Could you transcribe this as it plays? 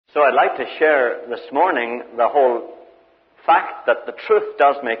So I'd like to share this morning the whole fact that the truth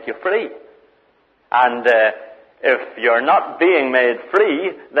does make you free. And if you're not being made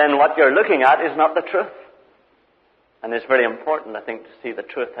free, then what you're looking at is not the truth. And it's very important, I think, to see the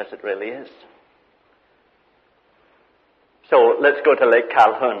truth as it really is. So let's go to Lake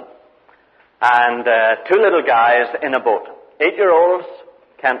Calhoun. And two little guys in a boat. 8-year-olds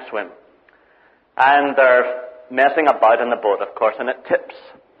can't swim. And they're messing about in the boat, of course, and it tips.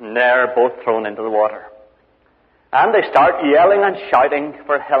 And they're both thrown into the water. And they start yelling and shouting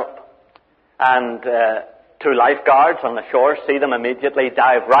for help. And two lifeguards on the shore see them immediately,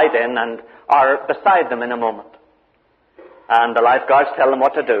 dive right in, and are beside them in a moment. And the lifeguards tell them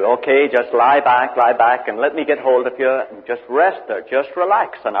what to do. Okay, just lie back, and let me get hold of you, and just rest there, just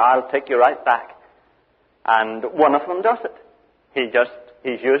relax, and I'll take you right back. And one of them does it.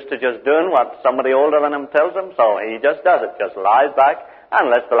 He's used to just doing what somebody older than him tells him, so he just does it, just lies back, and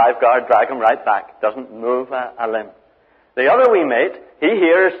lets the lifeguard drag him right back. Doesn't move a limb. The other wee mate, he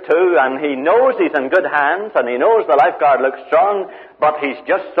hears too, and he knows he's in good hands, and he knows the lifeguard looks strong, but he's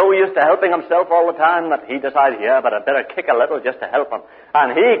just so used to helping himself all the time that he decides, but I'd better kick a little just to help him.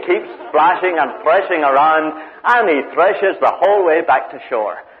 And he keeps splashing and threshing around, and he threshes the whole way back to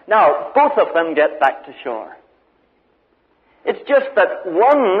shore. Now, both of them get back to shore. It's just that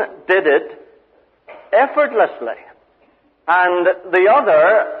one did it effortlessly, and the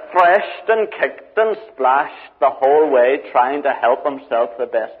other threshed and kicked and splashed the whole way, trying to help himself the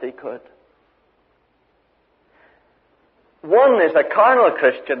best he could. One is a carnal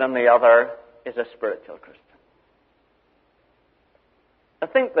Christian and the other is a spiritual Christian. I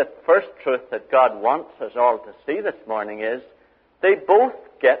think the first truth that God wants us all to see this morning is they both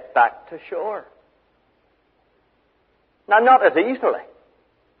get back to shore. Now, not as easily,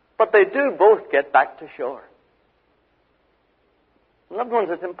 but they do both get back to shore. Loved ones,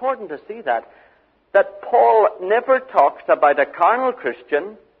 it's important to see that Paul never talks about a carnal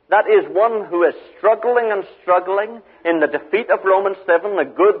Christian, that is one who is struggling in the defeat of Romans 7, the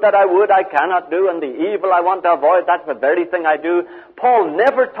good that I would I cannot do, and the evil I want to avoid, that's the very thing I do. Paul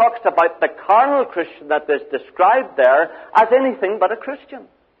never talks about the carnal Christian that is described there as anything but a Christian.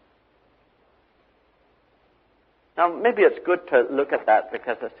 Now, maybe it's good to look at that,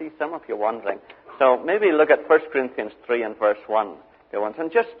 because I see some of you wondering. So maybe look at 1 Corinthians 3 and verse 1.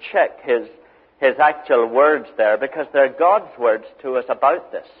 And just check his actual words there, because they're God's words to us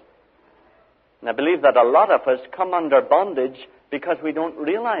about this. And I believe that a lot of us come under bondage because we don't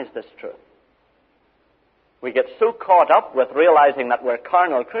realize this truth. We get so caught up with realizing that we're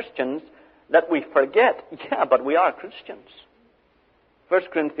carnal Christians that we forget, but we are Christians. 1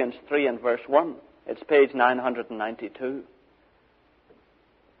 Corinthians 3 and verse 1. It's page 992.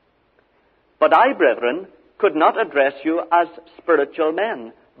 But I, brethren, could not address you as spiritual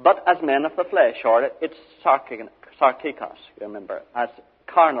men, but as men of the flesh, or it's sarkikos, you remember, as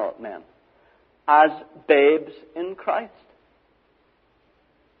carnal men, as babes in Christ.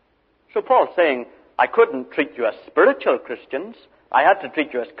 So Paul's saying, I couldn't treat you as spiritual Christians, I had to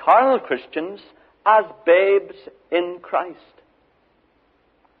treat you as carnal Christians, as babes in Christ.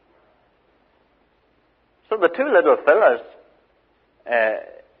 So the two little fellas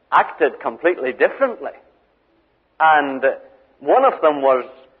acted completely differently. And one of them was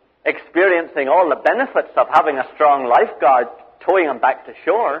experiencing all the benefits of having a strong lifeguard towing him back to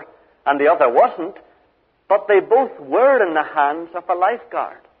shore, and the other wasn't, but they both were in the hands of a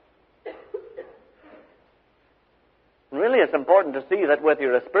lifeguard. Really, it's important to see that whether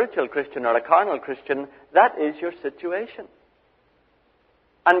you're a spiritual Christian or a carnal Christian, that is your situation.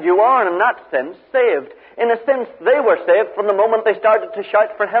 And you are, in that sense, saved. In a sense, they were saved from the moment they started to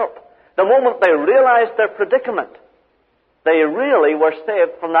shout for help. The moment they realized their predicament. They really were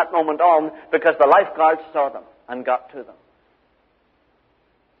saved from that moment on, because the lifeguards saw them and got to them.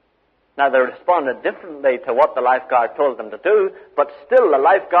 Now, they responded differently to what the lifeguard told them to do, but still the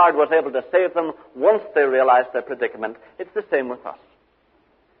lifeguard was able to save them once they realized their predicament. It's the same with us.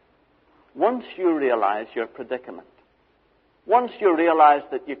 Once you realize your predicament, once you realize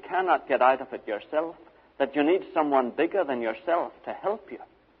that you cannot get out of it yourself, that you need someone bigger than yourself to help you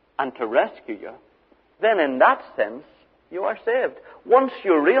and to rescue you, then in that sense, you are saved. Once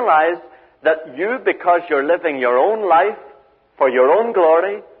you realize that you, because you're living your own life for your own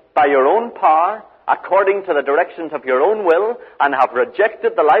glory, by your own power, according to the directions of your own will, and have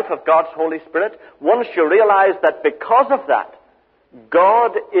rejected the life of God's Holy Spirit, once you realize that because of that,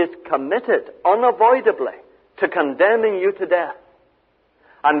 God is committed unavoidably to condemning you to death.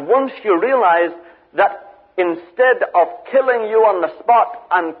 And once you realize that instead of killing you on the spot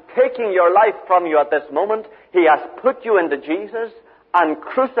and taking your life from you at this moment, He has put you into Jesus and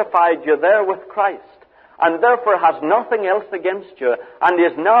crucified you there with Christ, and therefore has nothing else against you, and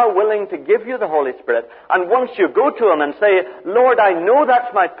is now willing to give you the Holy Spirit. And once you go to Him and say, Lord, I know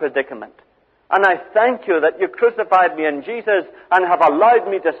that's my predicament, and I thank you that you crucified me in Jesus and have allowed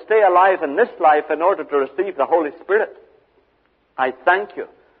me to stay alive in this life in order to receive the Holy Spirit. I thank you.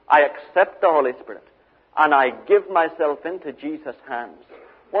 I accept the Holy Spirit, and I give myself into Jesus' hands.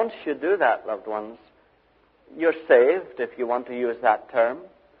 Once you do that, loved ones, you're saved, if you want to use that term,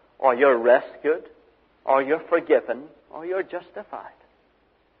 or you're rescued, or you're forgiven, or you're justified.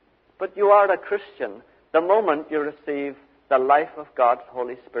 But you are a Christian the moment you receive the life of God's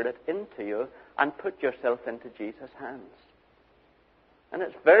Holy Spirit into you and put yourself into Jesus' hands. And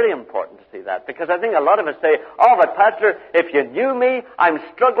it's very important to see that, because I think a lot of us say, oh, but Pastor, if you knew me, I'm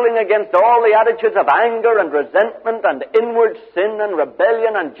struggling against all the attitudes of anger and resentment and inward sin and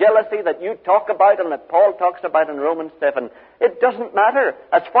rebellion and jealousy that you talk about and that Paul talks about in Romans 7. It doesn't matter.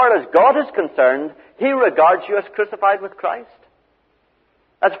 As far as God is concerned, He regards you as crucified with Christ.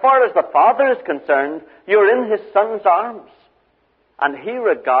 As far as the Father is concerned, you're in His Son's arms, and He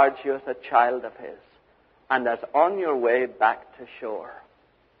regards you as a child of His and as on your way back to shore.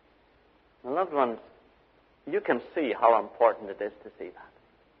 Now, loved ones, you can see how important it is to see that.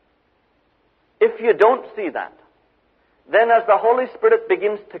 If you don't see that, then as the Holy Spirit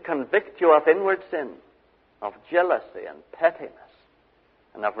begins to convict you of inward sin, of jealousy and pettiness,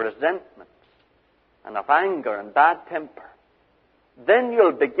 and of resentments, and of anger and bad temper, then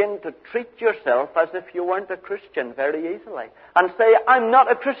you'll begin to treat yourself as if you weren't a Christian very easily, and say, I'm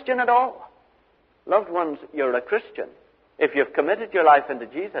not a Christian at all. Loved ones, you're a Christian if you've committed your life into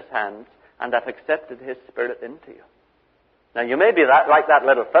Jesus' hands and have accepted His Spirit into you. Now, you may be like that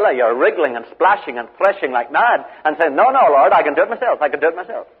little fella. You're wriggling and splashing and threshing like mad and saying, no, Lord, I can do it myself. I can do it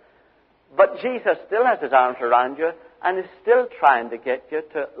myself. But Jesus still has His arms around you and is still trying to get you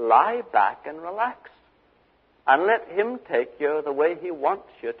to lie back and relax and let Him take you the way He wants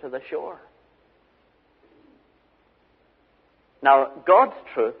you to the shore. Now, God's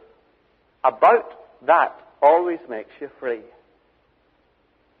truth about that always makes you free.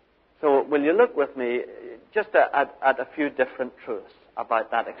 So will you look with me just at a few different truths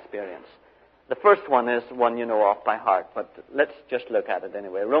about that experience. The first one is one you know off by heart, but let's just look at it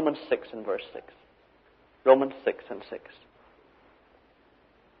anyway. Romans 6 and verse 6. Romans 6 and 6.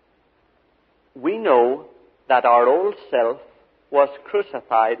 We know that our old self was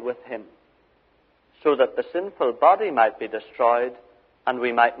crucified with Him, so that the sinful body might be destroyed and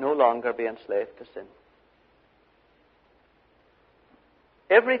we might no longer be enslaved to sin.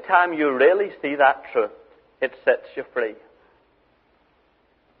 Every time you really see that truth, it sets you free.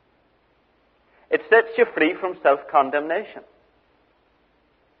 It sets you free from self-condemnation.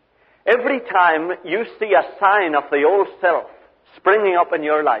 Every time you see a sign of the old self springing up in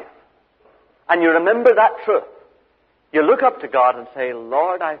your life, and you remember that truth, you look up to God and say,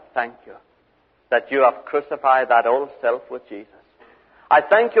 Lord, I thank you that you have crucified that old self with Jesus. I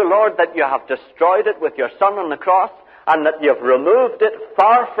thank you, Lord, that you have destroyed it with your Son on the cross and that you have removed it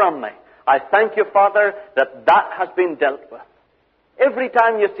far from me. I thank you, Father, that that has been dealt with. Every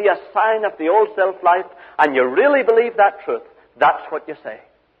time you see a sign of the old self-life and you really believe that truth, that's what you say.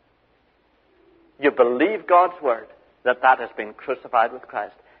 You believe God's Word that that has been crucified with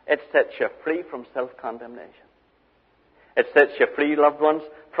Christ. It sets you free from self-condemnation. It sets you free, loved ones,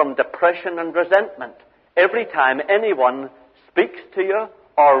 from depression and resentment every time anyone speaks to you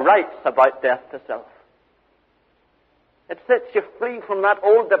or writes about death to self. It sets you free from that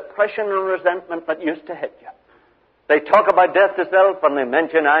old depression and resentment that used to hit you. They talk about death to self and they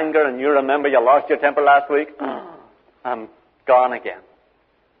mention anger and you remember you lost your temper last week. I'm gone again.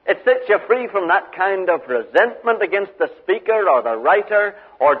 It sets you free from that kind of resentment against the speaker or the writer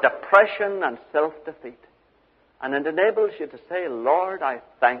or depression and self-defeat. And it enables you to say, Lord, I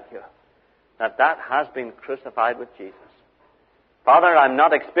thank you that that has been crucified with Jesus. Father, I'm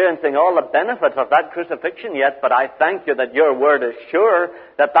not experiencing all the benefits of that crucifixion yet, but I thank you that your word is sure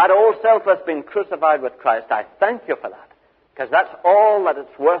that that old self has been crucified with Christ. I thank you for that, because that's all that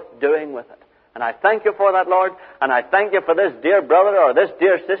it's worth doing with it. And I thank you for that, Lord, and I thank you for this dear brother or this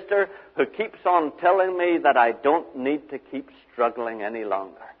dear sister who keeps on telling me that I don't need to keep struggling any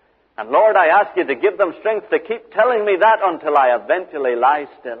longer. And Lord, I ask you to give them strength to keep telling me that until I eventually lie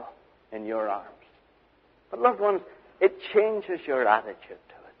still in your arms. But loved ones, it changes your attitude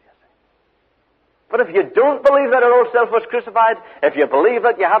to it, you see. But if you don't believe that our old self was crucified, if you believe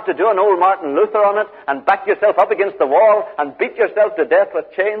that you have to do an old Martin Luther on it and back yourself up against the wall and beat yourself to death with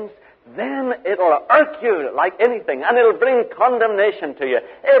chains, then it'll irk you like anything, and it'll bring condemnation to you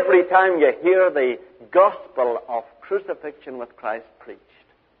every time you hear the gospel of crucifixion with Christ preached.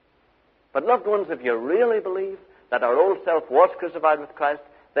 But loved ones, if you really believe that our old self was crucified with Christ,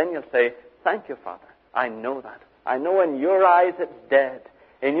 then you'll say, thank you, Father. I know that. I know in your eyes it's dead.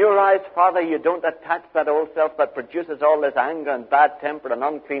 In your eyes, Father, you don't attach that old self that produces all this anger and bad temper and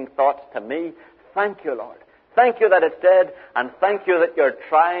unclean thoughts to me. Thank you, Lord. Thank you that it's dead, and thank you that you're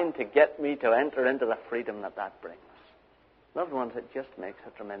trying to get me to enter into the freedom that that brings. Loved ones, it just makes a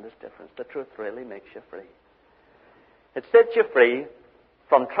tremendous difference. The truth really makes you free. It sets you free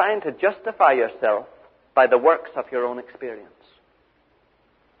from trying to justify yourself by the works of your own experience.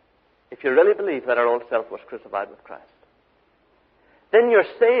 If you really believe that our old self was crucified with Christ, then you're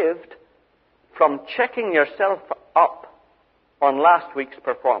saved from checking yourself up on last week's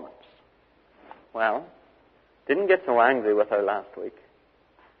performance. Well, didn't get so angry with her last week.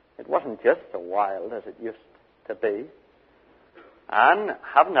 It wasn't just so wild as it used to be. And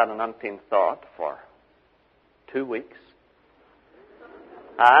haven't had an unclean thought for 2 weeks.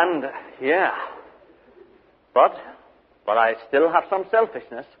 And, but I still have some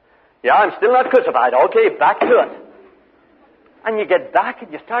selfishness. Yeah, I'm still not crucified. Okay, back to it. And you get back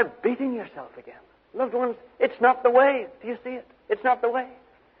and you start beating yourself again. Loved ones, it's not the way. Do you see it? It's not the way.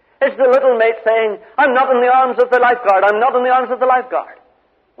 It's the little mate saying, I'm not in the arms of the lifeguard. I'm not in the arms of the lifeguard.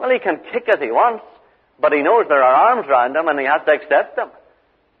 Well, he can kick as he wants, but he knows there are arms around him and he has to accept them.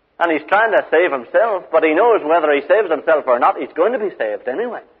 And he's trying to save himself, but he knows whether he saves himself or not, he's going to be saved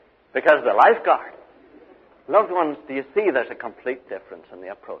anyway, because of the lifeguard. Loved ones, do you see there's a complete difference in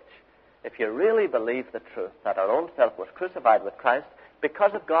the approach? If you really believe the truth that our old self was crucified with Christ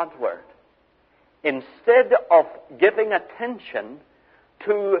because of God's Word, instead of giving attention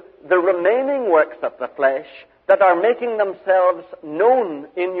to the remaining works of the flesh that are making themselves known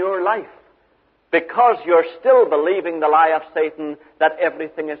in your life, because you're still believing the lie of Satan that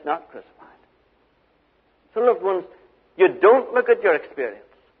everything is not crucified. So, loved ones, you don't look at your experience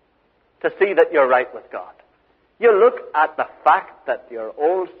to see that you're right with God. You look at the fact that your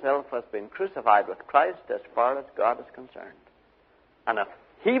old self has been crucified with Christ as far as God is concerned. And if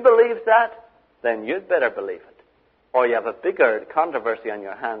He believes that, then you'd better believe it. Or you have a bigger controversy on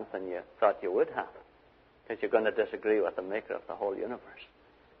your hands than you thought you would have, because you're going to disagree with the Maker of the whole universe.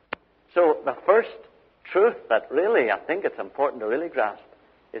 So the first truth that really I think it's important to really grasp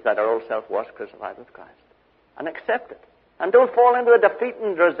is that our old self was crucified with Christ. And accept it. And don't fall into a defeat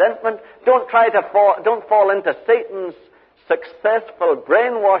and resentment. Don't fall into Satan's successful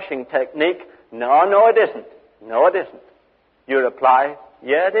brainwashing technique. No, it isn't. No, it isn't. You reply,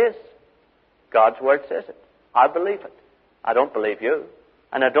 yeah, it is. God's Word says it. I believe it. I don't believe you.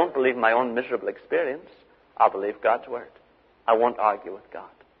 And I don't believe my own miserable experience. I believe God's Word. I won't argue with God.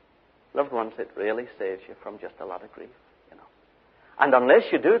 Loved ones, it really saves you from just a lot of grief, And unless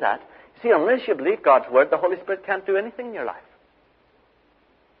you do that, unless you believe God's Word, the Holy Spirit can't do anything in your life.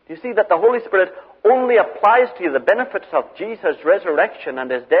 Do you see that the Holy Spirit only applies to you the benefits of Jesus' resurrection and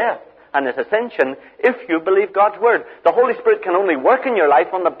His death and His ascension if you believe God's Word? The Holy Spirit can only work in your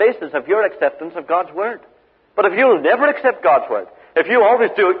life on the basis of your acceptance of God's Word. But if you'll never accept God's Word, if you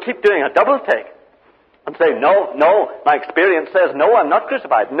always keep doing a double take and say, no, my experience says, no, I'm not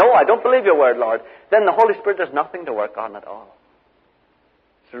crucified. No, I don't believe your Word, Lord. Then the Holy Spirit has nothing to work on at all.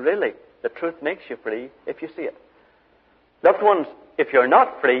 So really, the truth makes you free if you see it. Loved ones, if you're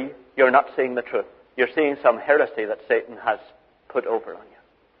not free, you're not seeing the truth. You're seeing some heresy that Satan has put over on you.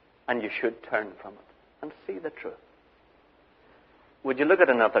 And you should turn from it and see the truth. Would you look at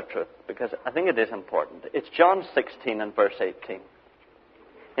another truth? Because I think it is important. It's John 16 and verse 18.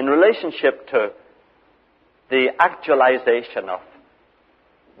 In relationship to the actualization of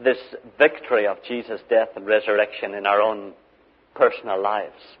this victory of Jesus' death and resurrection in our own personal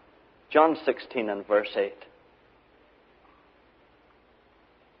lives. John 16 and verse 8.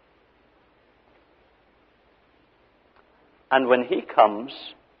 And when He comes,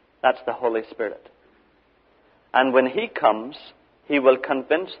 that's the Holy Spirit. And when He comes, He will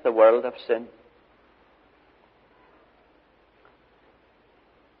convince the world of sin.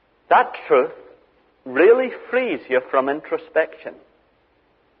 That truth really frees you from introspection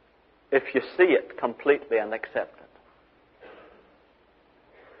if you see it completely and accept it.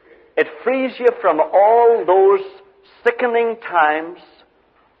 It frees you from all those sickening times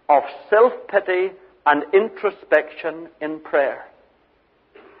of self-pity and introspection in prayer.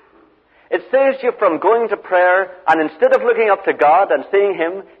 It saves you from going to prayer and instead of looking up to God and seeing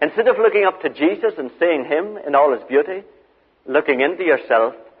Him, instead of looking up to Jesus and seeing Him in all His beauty, looking into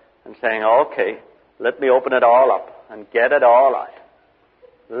yourself and saying, okay, let me open it all up and get it all out.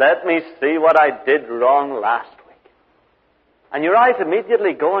 Let me see what I did wrong last week. And your eyes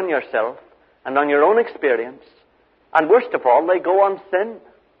immediately go on yourself and on your own experience, And worst of all, they go on sin.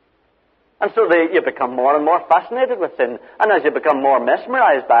 And so you become more and more fascinated with sin. And as you become more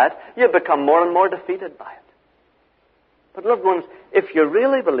mesmerized by it, you become more and more defeated by it. But loved ones, if you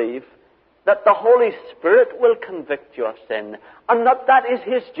really believe that the Holy Spirit will convict you of sin, and that is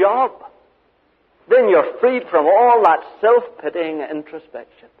His job, then you're freed from all that self-pitying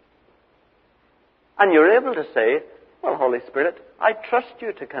introspection. And you're able to say, well, Holy Spirit, I trust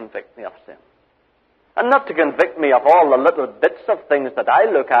you to convict me of sin. And not to convict me of all the little bits of things that I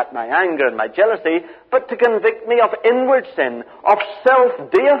look at, my anger and my jealousy, but to convict me of inward sin, of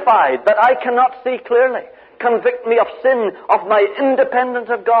self-deified, that I cannot see clearly. Convict me of sin, of my independence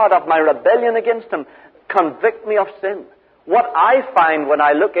of God, of my rebellion against Him. Convict me of sin. What I find when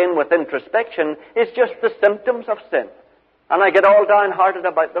I look in with introspection is just the symptoms of sin. And I get all downhearted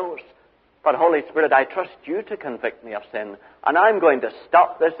about those. But Holy Spirit, I trust you to convict me of sin. And I'm going to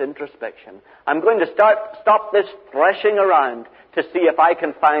stop this introspection. I'm going to stop this threshing around to see if I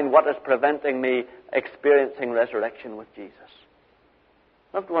can find what is preventing me experiencing resurrection with Jesus.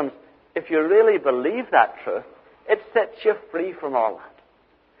 Loved ones, if you really believe that truth, it sets you free from all that.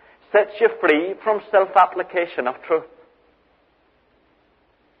 Sets you free from self-application of truth.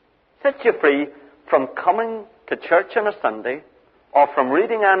 Sets you free from coming to church on a Sunday, or from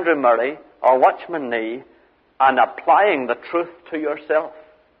reading Andrew Murray or Watchman Nee and applying the truth to yourself.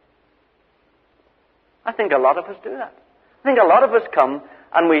 I think a lot of us do that. I think a lot of us come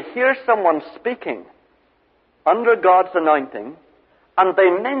and we hear someone speaking under God's anointing, and they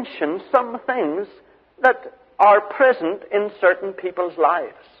mention some things that are present in certain people's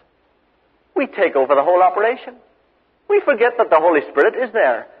lives. We take over the whole operation. We forget that the Holy Spirit is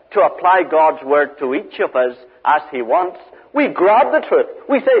there to apply God's Word to each of us as He wants. We grab the truth.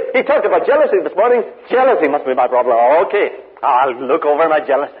 We say, he talked about jealousy this morning. Jealousy must be my problem. Okay, I'll look over my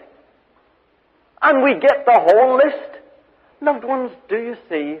jealousy. And we get the whole list. Loved ones, do you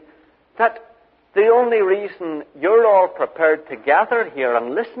see that the only reason you're all prepared to gather here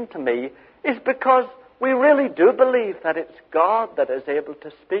and listen to me is because we really do believe that it's God that is able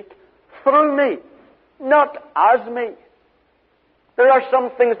to speak through me, not as me. There are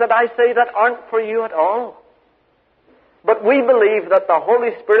some things that I say that aren't for you at all. But we believe that the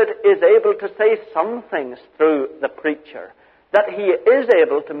Holy Spirit is able to say some things through the preacher, that He is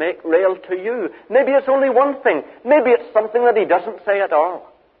able to make real to you. Maybe it's only one thing. Maybe it's something that He doesn't say at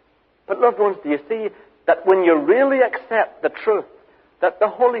all. But loved ones, do you see that when you really accept the truth, that the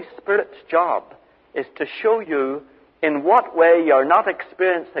Holy Spirit's job is to show you in what way you're not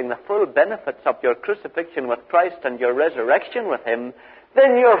experiencing the full benefits of your crucifixion with Christ and your resurrection with Him,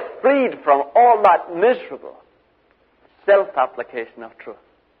 then you're freed from all that miserable self-application of truth,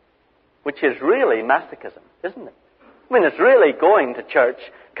 which is really masochism, isn't it? I mean, it's really going to church,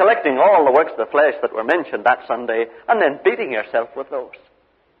 collecting all the works of the flesh that were mentioned that Sunday, and then beating yourself with those.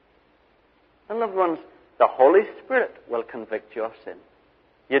 And loved ones, the Holy Spirit will convict you of sin.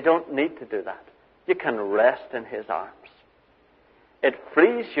 You don't need to do that. You can rest in His arms. It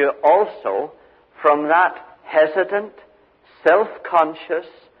frees you also from that hesitant, self-conscious,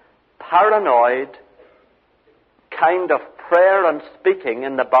 paranoid kind of prayer and speaking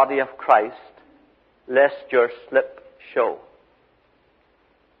in the body of Christ, lest your slip show.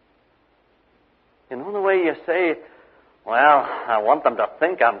 You know the way you say, well, I want them to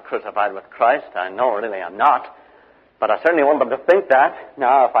think I'm crucified with Christ. I know really I'm not. But I certainly want them to think that.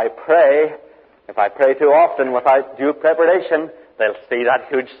 Now, if I pray too often without due preparation, they'll see that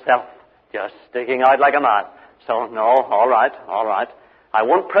huge self just sticking out like a man. So, no, all right. I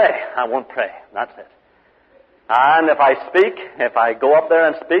won't pray. That's it. And if I go up there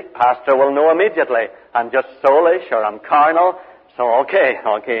and speak, pastor will know immediately. I'm just soulish or I'm carnal. So, okay,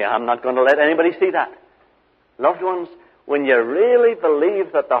 I'm not going to let anybody see that. Loved ones, when you really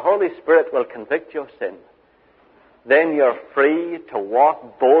believe that the Holy Spirit will convict you of sin, then you're free to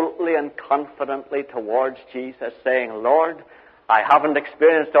walk boldly and confidently towards Jesus, saying, Lord, I haven't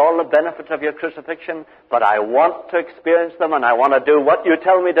experienced all the benefits of your crucifixion, but I want to experience them, and I want to do what you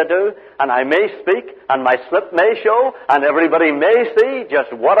tell me to do, and I may speak, and my slip may show, and everybody may see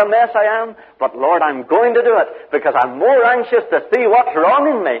just what a mess I am, but Lord, I'm going to do it, because I'm more anxious to see what's wrong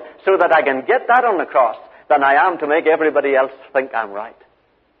in me, so that I can get that on the cross, than I am to make everybody else think I'm right.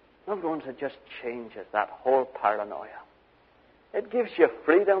 Loved ones, it just changes that whole paranoia. It gives you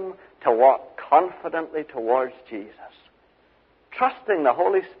freedom to walk confidently towards Jesus, trusting the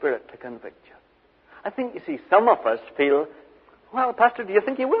Holy Spirit to convict you. I think, you see, some of us feel, well, Pastor, do you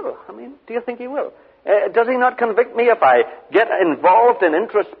think He will? Do you think He will? Does He not convict me if I get involved in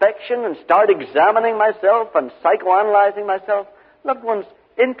introspection and start examining myself and psychoanalyzing myself? Loved ones,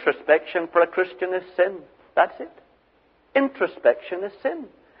 introspection for a Christian is sin. That's it. Introspection is sin.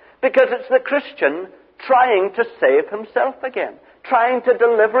 Because it's the Christian trying to save himself again, trying to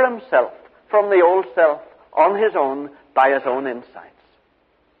deliver himself from the old self on his own by his own insights.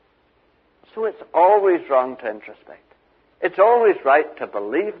 So it's always wrong to introspect. It's always right to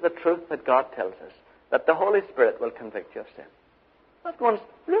believe the truth that God tells us, that the Holy Spirit will convict you of sin. Loved ones,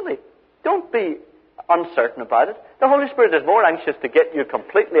 really, don't be uncertain about it. The Holy Spirit is more anxious to get you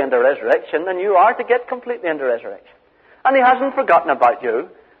completely into resurrection than you are to get completely into resurrection. And He hasn't forgotten about you,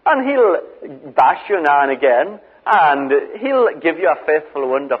 and He'll bash you now and again, and He'll give you a faithful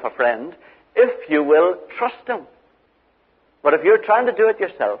wound of a friend if you will trust Him. But if you're trying to do it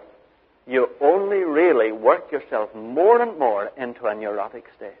yourself, you only really work yourself more and more into a neurotic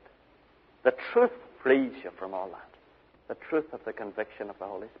state. The truth frees you from all that. The truth of the conviction of the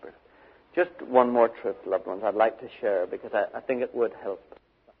Holy Spirit. Just one more truth, loved ones, I'd like to share because I think it would help.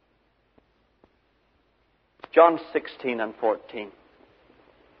 John 16 and 14.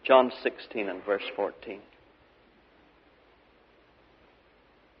 John 16 and verse 14.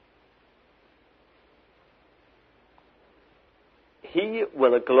 He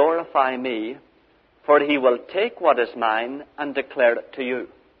will glorify me, for He will take what is mine and declare it to you.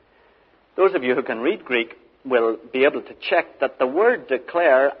 Those of you who can read Greek will be able to check that the word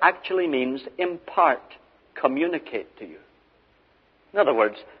declare actually means impart, communicate to you. In other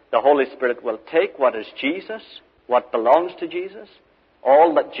words, the Holy Spirit will take what is Jesus, what belongs to Jesus,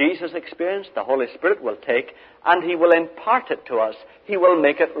 all that Jesus experienced, the Holy Spirit will take, and He will impart it to us. He will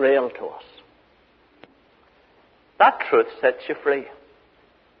make it real to us. That truth sets you free.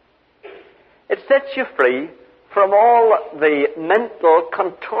 It sets you free from all the mental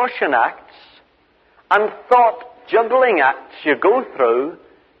contortion acts and thought juggling acts you go through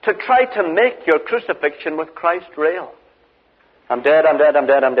to try to make your crucifixion with Christ real. I'm dead, I'm dead, I'm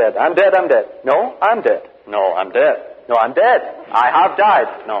dead, I'm dead. I'm dead, I'm dead. No, I'm dead. No, I'm dead. No, I'm dead. I have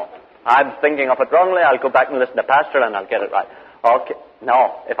died. No, I'm thinking of it wrongly. I'll go back and listen to Pastor and I'll get it right. Okay.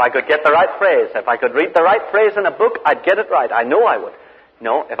 No, if I could get the right phrase, if I could read the right phrase in a book, I'd get it right. I know I would.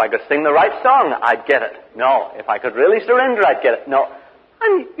 No, if I could sing the right song, I'd get it. No, if I could really surrender, I'd get it. No,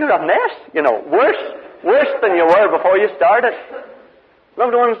 and you're a mess, worse than you were before you started.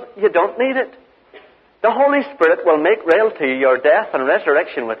 Loved ones, you don't need it. The Holy Spirit will make real to you your death and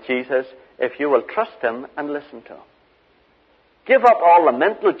resurrection with Jesus if you will trust Him and listen to Him. Give up all the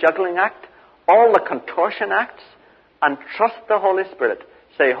mental juggling act, all the contortion acts, and trust the Holy Spirit.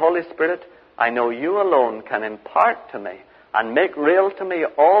 Say, Holy Spirit, I know You alone can impart to me and make real to me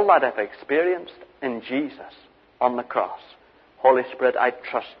all that I've experienced in Jesus on the cross. Holy Spirit, I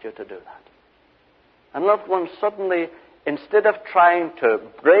trust You to do that. And loved ones, suddenly, instead of trying to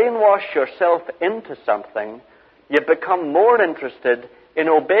brainwash yourself into something, you become more interested in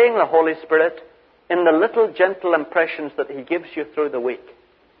obeying the Holy Spirit in the little gentle impressions that He gives you through the week,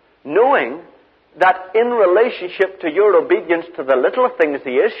 knowing that in relationship to your obedience to the little things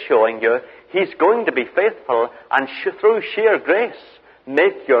He is showing you, He's going to be faithful and through sheer grace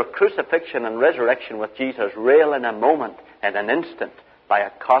make your crucifixion and resurrection with Jesus real in a moment, in an instant, by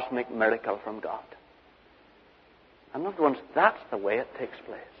a cosmic miracle from God. And loved ones, that's the way it takes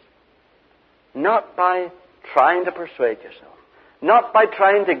place. Not by trying to persuade yourself, not by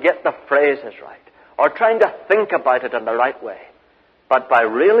trying to get the phrases right, or trying to think about it in the right way, but by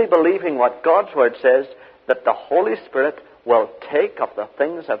really believing what God's Word says, that the Holy Spirit will take of the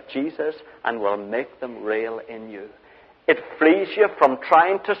things of Jesus and will make them real in you. It frees you from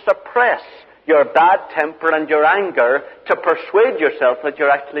trying to suppress your bad temper and your anger to persuade yourself that you're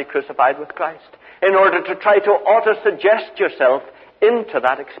actually crucified with Christ, in order to try to auto-suggest yourself into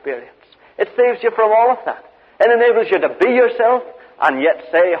that experience. It saves you from all of that. It enables you to be yourself and yet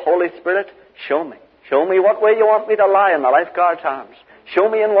say, Holy Spirit, show me. Show me what way You want me to lie in the lifeguard's arms. Show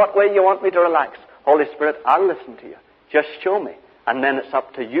me in what way You want me to relax. Holy Spirit, I'll listen to You. Just show me. And then it's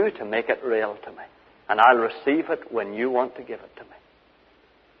up to You to make it real to me. And I'll receive it when You want to give it to me.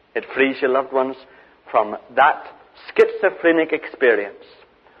 It frees you, loved ones, from that schizophrenic experience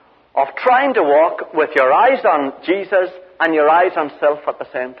of trying to walk with your eyes on Jesus and your eyes on self at the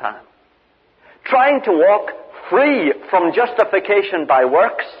same time. Trying to walk free from justification by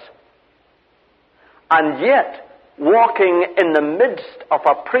works, and yet walking in the midst of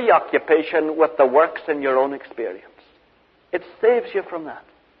a preoccupation with the works in your own experience. It saves you from that.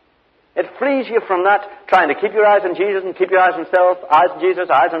 It frees you from that, trying to keep your eyes on Jesus and keep your eyes on self, eyes on Jesus,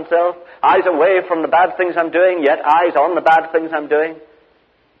 eyes on self, eyes away from the bad things I'm doing, yet eyes on the bad things I'm doing.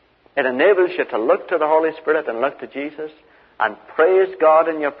 It enables you to look to the Holy Spirit and look to Jesus and praise God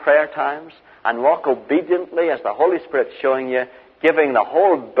in your prayer times and walk obediently as the Holy Spirit's showing you giving the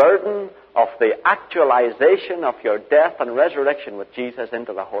whole burden of the actualization of your death and resurrection with Jesus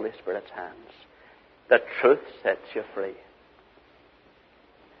into the Holy Spirit's hands. The truth sets you free.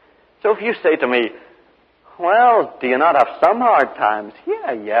 So if you say to me, well, do you not have some hard times?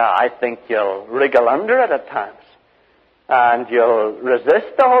 Yeah, I think you'll wriggle under it at times. And you'll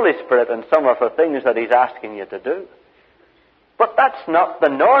resist the Holy Spirit in some of the things that He's asking you to do. But that's not the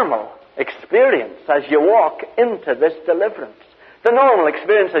normal experience as you walk into this deliverance. The normal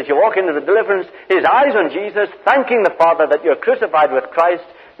experience as you walk into the deliverance is eyes on Jesus, thanking the Father that you're crucified with Christ,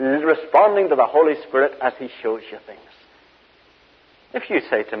 responding to the Holy Spirit as He shows you things. If you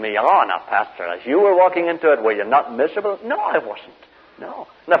say to me, oh, now, Pastor, as you were walking into it, were you not miserable? No, I wasn't. No.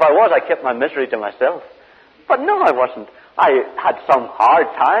 And if I was, I kept my misery to myself. But no, I wasn't. I had some hard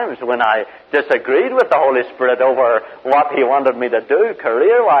times when I disagreed with the Holy Spirit over what He wanted me to do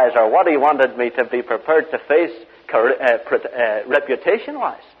career-wise or what He wanted me to be prepared to face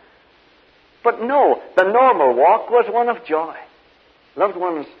reputation-wise. But no, the normal walk was one of joy. Loved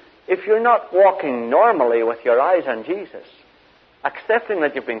ones, if you're not walking normally with your eyes on Jesus, accepting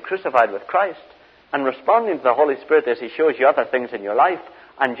that you've been crucified with Christ, and responding to the Holy Spirit as He shows you other things in your life,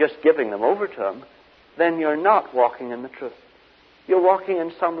 and just giving them over to Him, then you're not walking in the truth. You're walking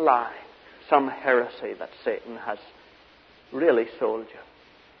in some lie, some heresy that Satan has really sold you.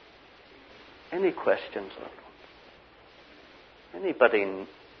 Any questions, loved ones? Anybody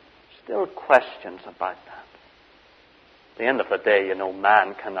still questions about that? At the end of the day,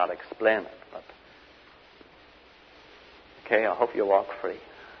 man cannot explain it. But okay, I hope you walk free.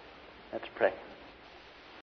 Let's pray.